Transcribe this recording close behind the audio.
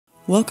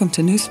Welcome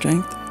to New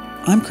Strength.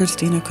 I'm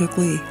Christina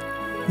Cook-Lee.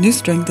 New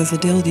Strength is a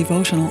daily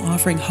devotional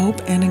offering hope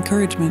and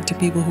encouragement to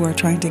people who are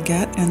trying to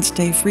get and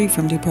stay free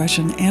from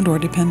depression and/or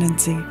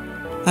dependency.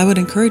 I would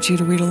encourage you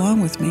to read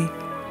along with me.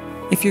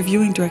 If you're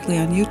viewing directly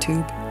on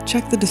YouTube,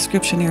 check the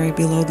description area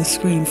below the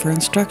screen for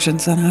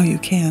instructions on how you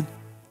can.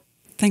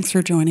 Thanks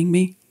for joining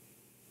me.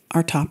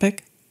 Our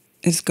topic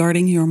is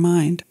guarding your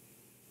mind.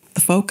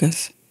 The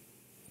focus,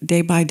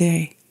 day by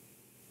day.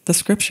 The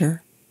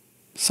scripture,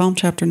 Psalm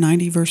chapter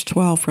 90, verse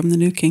 12 from the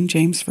New King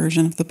James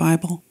Version of the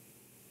Bible.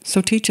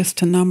 So teach us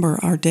to number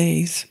our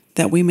days,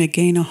 that we may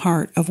gain a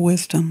heart of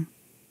wisdom.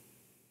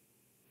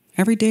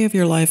 Every day of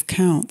your life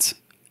counts,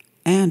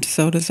 and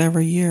so does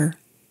every year.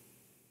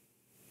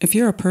 If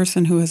you're a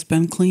person who has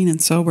been clean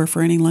and sober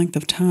for any length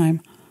of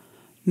time,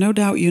 no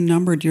doubt you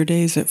numbered your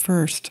days at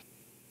first.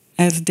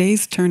 As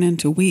days turn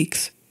into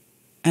weeks,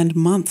 and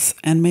months,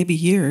 and maybe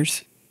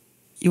years,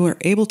 you are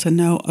able to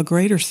know a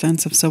greater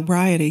sense of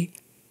sobriety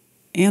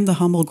and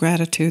the humble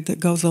gratitude that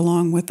goes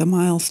along with the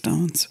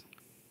milestones.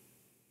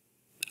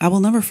 I will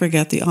never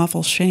forget the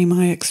awful shame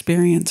I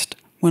experienced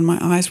when my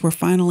eyes were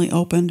finally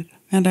opened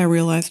and I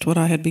realized what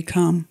I had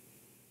become.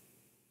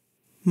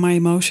 My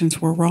emotions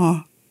were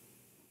raw.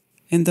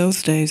 In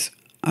those days,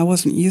 I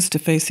wasn't used to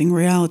facing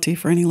reality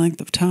for any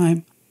length of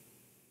time.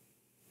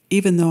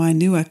 Even though I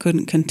knew I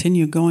couldn't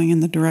continue going in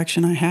the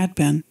direction I had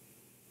been,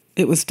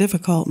 it was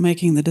difficult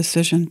making the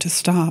decision to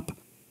stop.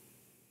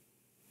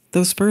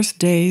 Those first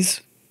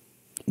days,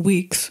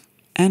 weeks,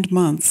 and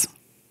months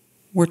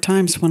were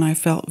times when I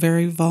felt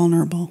very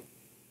vulnerable.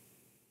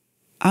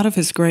 Out of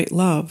His great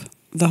love,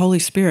 the Holy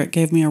Spirit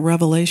gave me a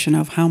revelation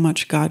of how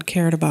much God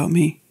cared about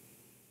me.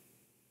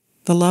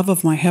 The love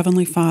of my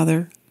Heavenly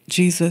Father,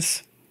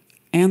 Jesus,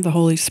 and the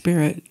Holy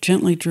Spirit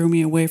gently drew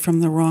me away from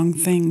the wrong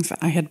things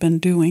I had been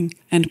doing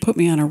and put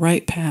me on a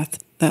right path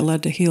that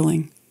led to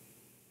healing.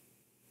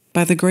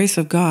 By the grace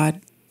of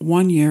God,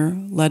 one year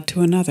led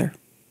to another.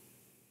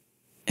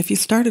 If you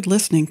started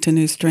listening to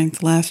New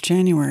Strength last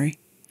January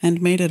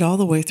and made it all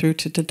the way through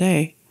to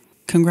today,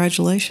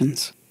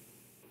 congratulations.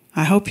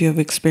 I hope you have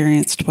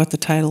experienced what the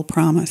title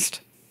promised.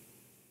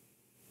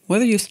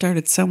 Whether you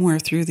started somewhere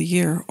through the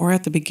year or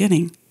at the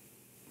beginning,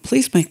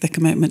 please make the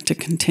commitment to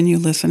continue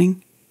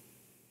listening.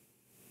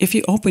 If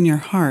you open your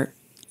heart,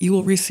 you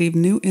will receive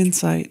new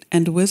insight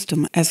and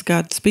wisdom as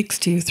God speaks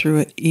to you through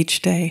it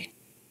each day.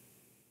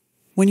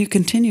 When you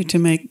continue to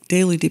make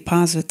daily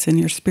deposits in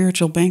your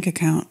spiritual bank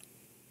account,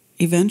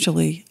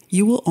 eventually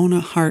you will own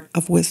a heart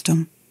of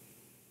wisdom.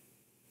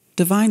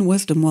 Divine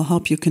wisdom will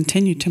help you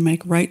continue to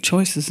make right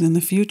choices in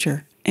the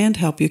future and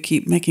help you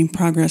keep making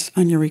progress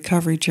on your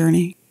recovery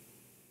journey.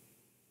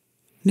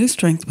 New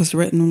Strength was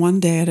written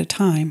one day at a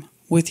time,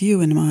 with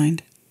you in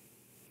mind.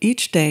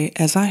 Each day,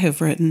 as I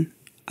have written,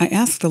 I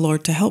asked the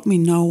Lord to help me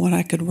know what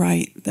I could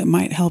write that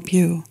might help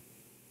you.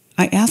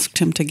 I asked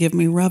Him to give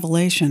me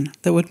revelation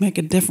that would make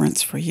a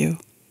difference for you.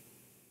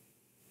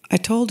 I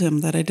told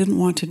Him that I didn't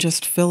want to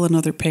just fill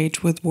another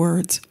page with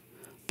words,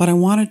 but I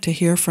wanted to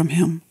hear from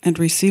Him and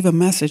receive a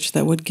message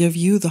that would give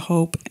you the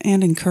hope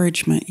and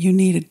encouragement you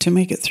needed to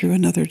make it through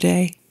another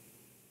day.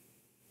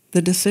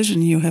 The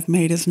decision you have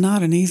made is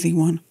not an easy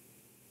one.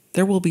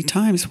 There will be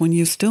times when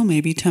you still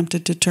may be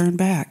tempted to turn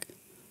back.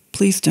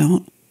 Please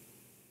don't.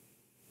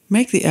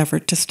 Make the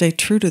effort to stay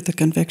true to the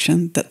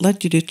conviction that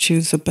led you to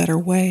choose a better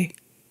way.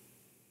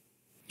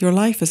 Your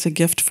life is a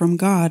gift from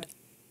God.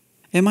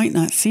 It might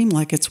not seem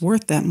like it's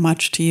worth that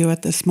much to you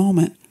at this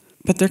moment,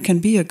 but there can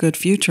be a good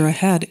future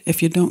ahead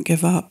if you don't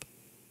give up.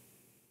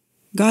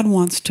 God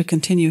wants to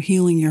continue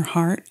healing your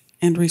heart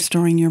and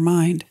restoring your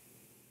mind.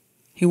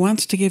 He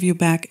wants to give you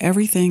back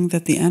everything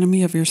that the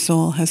enemy of your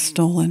soul has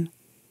stolen.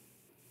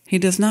 He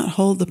does not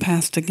hold the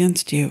past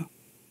against you.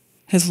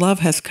 His love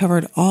has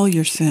covered all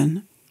your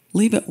sin.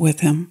 Leave it with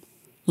Him.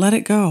 Let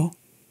it go.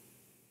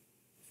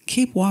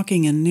 Keep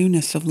walking in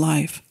newness of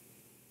life.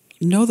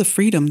 Know the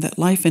freedom that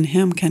life in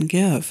Him can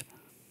give.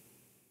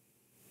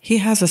 He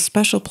has a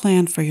special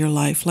plan for your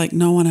life like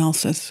no one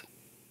else's.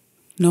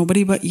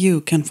 Nobody but you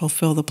can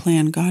fulfill the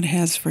plan God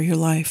has for your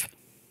life.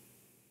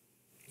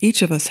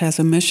 Each of us has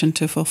a mission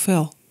to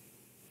fulfill.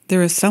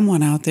 There is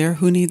someone out there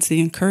who needs the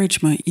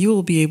encouragement you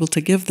will be able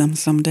to give them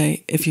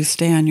someday if you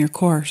stay on your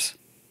course.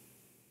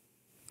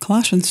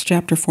 Colossians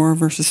chapter 4,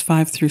 verses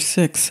 5 through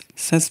 6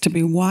 says to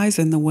be wise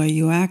in the way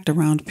you act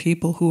around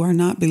people who are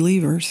not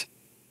believers,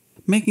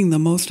 making the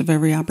most of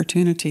every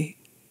opportunity.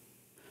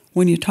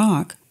 When you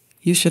talk,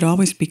 you should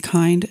always be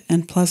kind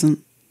and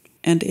pleasant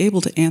and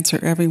able to answer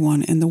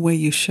everyone in the way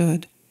you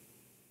should.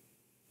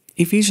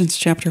 Ephesians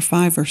chapter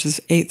 5,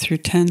 verses 8 through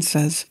 10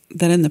 says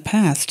that in the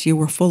past you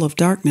were full of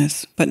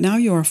darkness, but now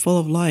you are full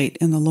of light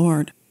in the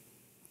Lord.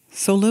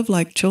 So live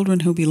like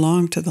children who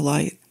belong to the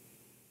light.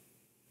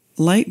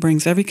 Light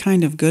brings every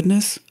kind of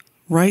goodness,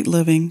 right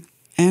living,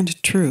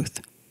 and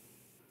truth.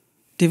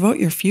 Devote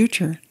your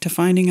future to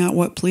finding out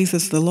what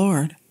pleases the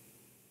Lord.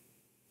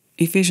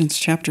 Ephesians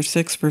chapter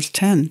 6, verse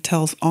 10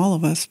 tells all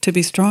of us to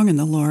be strong in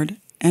the Lord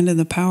and in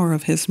the power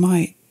of His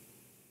might.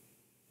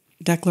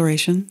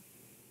 Declaration: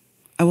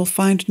 I will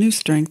find new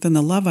strength in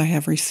the love I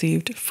have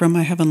received from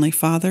my Heavenly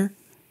Father,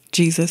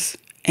 Jesus,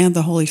 and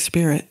the Holy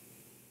Spirit.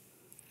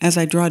 As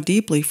I draw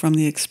deeply from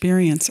the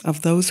experience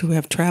of those who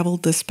have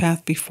traveled this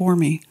path before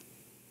me,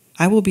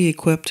 I will be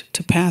equipped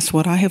to pass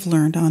what I have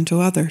learned on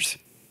to others.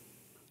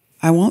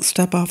 I won't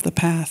step off the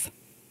path.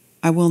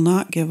 I will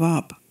not give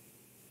up.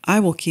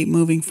 I will keep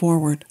moving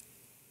forward,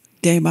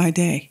 day by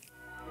day.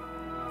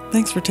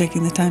 Thanks for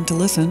taking the time to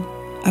listen.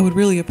 I would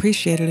really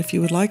appreciate it if you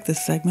would like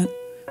this segment,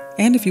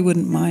 and if you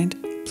wouldn't mind,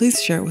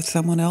 please share it with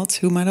someone else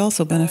who might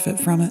also benefit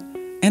from it.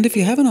 And if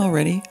you haven't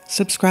already,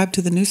 subscribe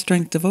to the New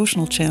Strength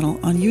Devotional channel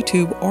on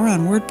YouTube or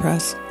on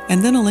WordPress,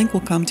 and then a link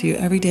will come to you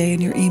every day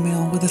in your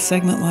email with a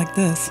segment like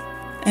this.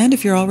 And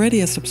if you're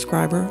already a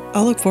subscriber,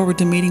 I'll look forward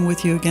to meeting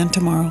with you again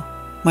tomorrow.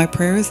 My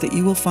prayer is that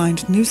you will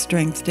find new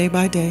strength day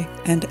by day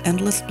and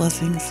endless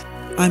blessings.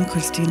 I'm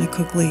Christina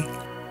Cookley.